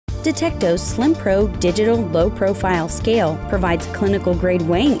DETECTO's SlimPRO digital low-profile scale provides clinical grade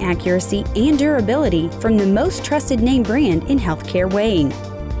weighing accuracy and durability from the most trusted name brand in healthcare weighing.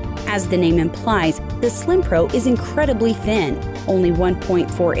 As the name implies, the SlimPRO is incredibly thin, only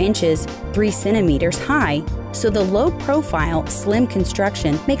 1.4 inches, 3 centimeters high, so the low-profile, slim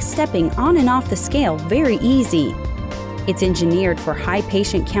construction makes stepping on and off the scale very easy. It's engineered for high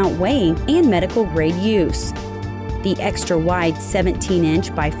patient count weighing and medical grade use. The extra-wide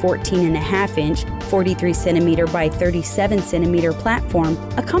 17-inch by 14.5-inch, 43 centimeter by 37 centimeter platform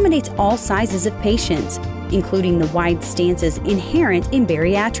accommodates all sizes of patients, including the wide stances inherent in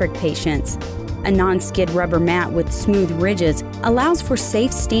bariatric patients. A non-skid rubber mat with smooth ridges allows for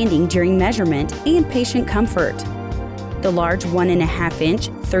safe standing during measurement and patient comfort. The large 1.5-inch,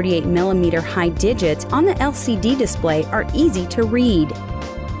 38mm high digits on the LCD display are easy to read.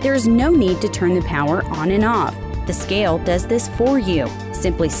 There is no need to turn the power on and off. The scale does this for you.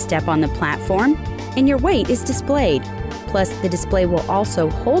 Simply step on the platform and your weight is displayed. Plus, the display will also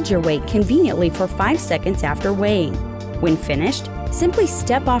hold your weight conveniently for 5 seconds after weighing. When finished, simply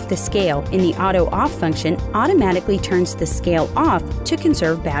step off the scale and the auto off function automatically turns the scale off to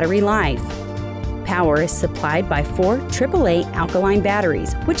conserve battery life. Power is supplied by 4 AAA alkaline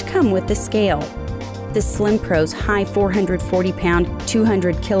batteries, which come with the scale. The SlimPRO's high 440-pound,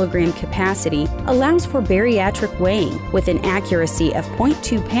 200-kilogram capacity allows for bariatric weighing with an accuracy of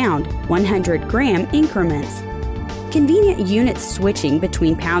 0.2 pound, 100-gram increments. Convenient unit switching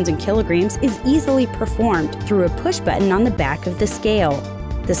between pounds and kilograms is easily performed through a push button on the back of the scale.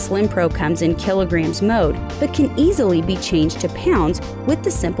 The SlimPRO comes in kilograms mode, but can easily be changed to pounds with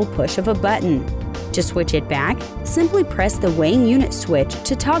the simple push of a button. To switch it back, simply press the weighing unit switch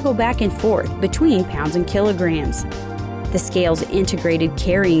to toggle back and forth between pounds and kilograms. The scale's integrated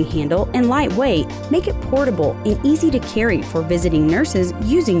carrying handle and light weight make it portable and easy to carry for visiting nurses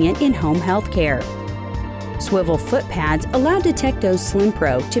using it in home healthcare. Swivel foot pads allow DETECTO's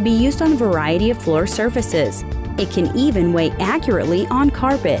SlimPRO to be used on a variety of floor surfaces. It can even weigh accurately on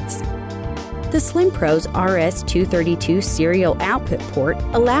carpets. The SlimPRO's RS-232 serial output port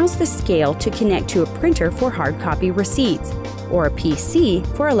allows the scale to connect to a printer for hard copy receipts, or a PC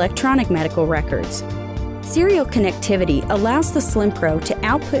for electronic medical records. Serial connectivity allows the SlimPRO to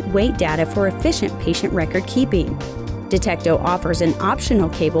output weight data for efficient patient record keeping. DETECTO offers an optional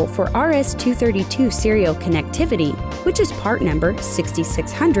cable for RS-232 serial connectivity, which is part number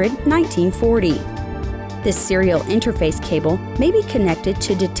 6600-1940. This serial interface cable may be connected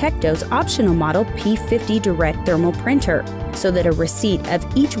to DETECTO's optional model P50 direct thermal printer, so that a receipt of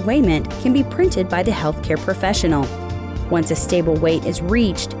each weighment can be printed by the healthcare professional. Once a stable weight is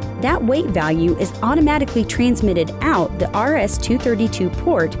reached, that weight value is automatically transmitted out the RS-232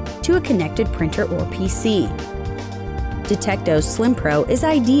 port to a connected printer or PC. DETECTO's SlimPRO is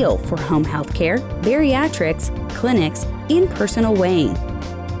ideal for home healthcare, bariatrics, clinics, and personal weighing.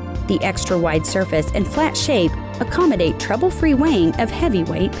 The extra-wide surface and flat shape accommodate trouble-free weighing of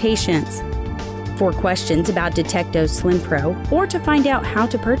heavyweight patients. For questions about DETECTO's SlimPRO or to find out how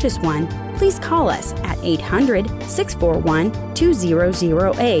to purchase one, please call us at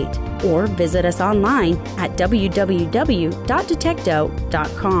 800-641-2008 or visit us online at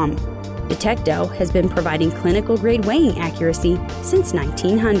www.detecto.com. DETECTO has been providing clinical-grade weighing accuracy since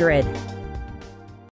 1900.